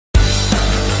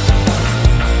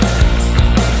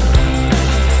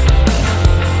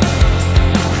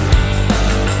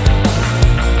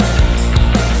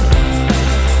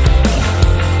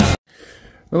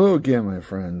Hello again, my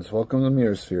friends. Welcome to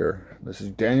Mirrorsphere. This is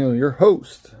Daniel, your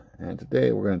host, and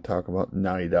today we're going to talk about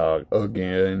Naughty Dog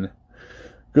again,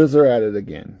 because they're at it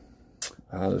again.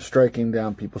 They're striking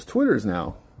down people's Twitters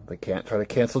now. They can't try to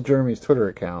cancel Jeremy's Twitter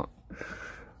account.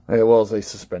 Well, they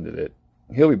suspended it.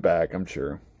 He'll be back, I'm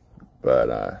sure.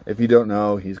 But if you don't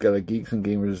know, he's got a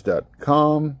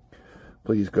geeksandgamers.com.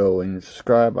 Please go and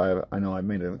subscribe. I know I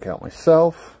made an account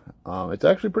myself. It's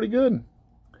actually pretty good.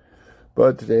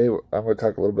 But today I'm going to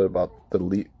talk a little bit about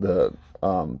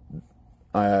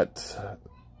at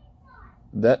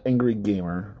That Angry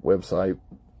Gamer website,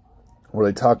 where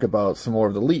they talk about some more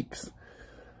of the leaks.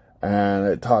 And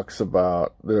it talks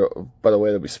about, by the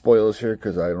way, there'll be spoilers here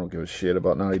because I don't give a shit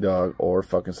about Naughty Dog or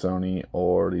fucking Sony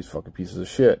or these fucking pieces of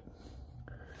shit.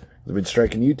 They've been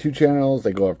striking YouTube channels,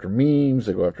 they go after memes,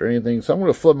 they go after anything. So I'm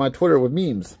going to flood my Twitter with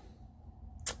memes.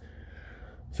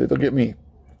 See if they'll get me.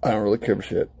 I don't really care for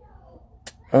shit.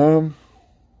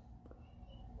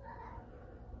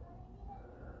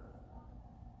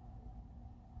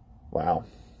 Wow.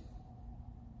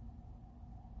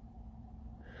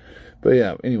 But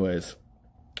yeah, anyways,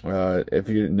 if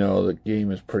you didn't know, the game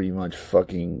is pretty much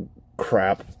fucking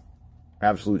crap.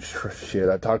 Absolute shit.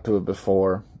 I talked to it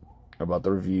before about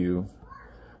the review.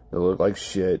 It looked like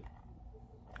shit.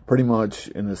 Pretty much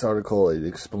in this article, it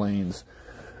explains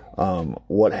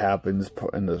what happens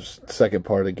in the second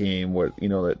part of the game, where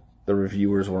that the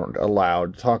reviewers weren't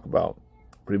allowed to talk about.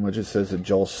 Pretty much it says that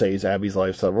Joel saves Abby's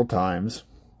life several times,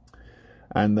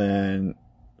 and then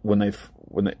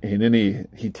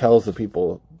he tells the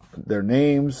people their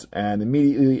names, and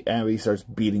immediately Abby starts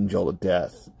beating Joel to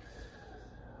death.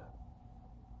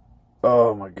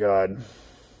 Oh my god.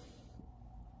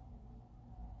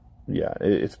 Yeah,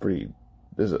 it's pretty.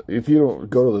 If you don't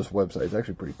go to this website, it's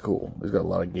actually pretty cool. It's got a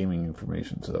lot of gaming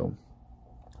information. So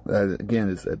that again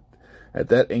is at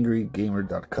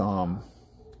thatangrygamer.com.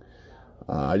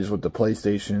 I just went to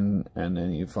PlayStation, and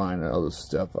then you find other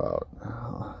stuff out.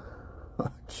 Oh,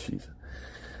 jeez.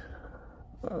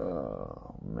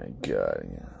 Oh my god.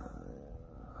 Yeah.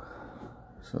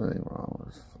 Something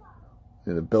wrong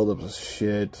with the build-ups of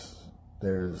shit.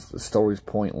 The story's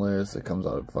pointless. It comes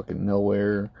out of fucking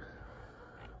nowhere.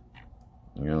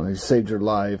 He saved your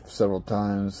life several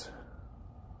times.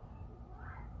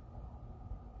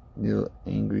 You're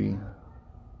angry.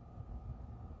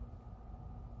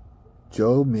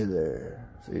 Joe Miller.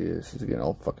 See, she's getting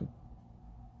all fucking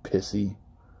pissy.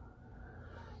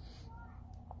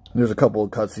 There's a couple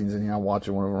of cutscenes in here. I'm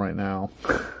watching one of them right now.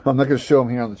 I'm not going to show them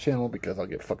here on the channel because I'll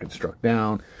get fucking struck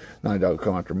down. Naughty Dog will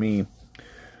come after me.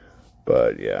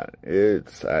 But yeah,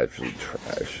 it's actually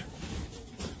trash.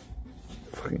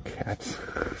 Fucking cats.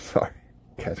 Sorry,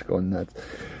 cats going nuts.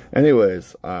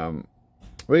 Anyways, but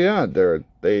yeah, they're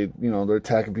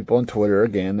attacking people on Twitter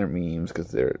again. They're memes because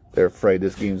they're afraid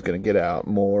this game's gonna get out.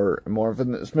 More of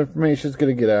this information is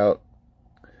gonna get out,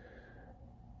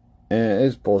 and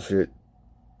it's bullshit.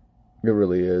 It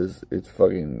really is. It's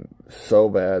fucking so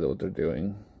bad what they're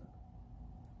doing.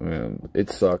 It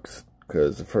sucks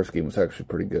because the first game was actually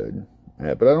pretty good.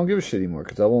 But I don't give a shit anymore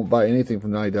because I won't buy anything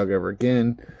from Naughty Dog ever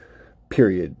again.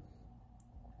 Period.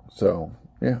 So,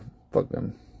 yeah, fuck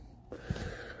them.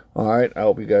 Alright, I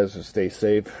hope you guys stay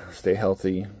safe, stay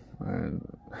healthy, and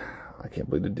I can't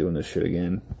believe they're doing this shit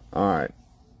again. Alright,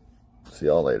 see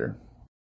y'all later.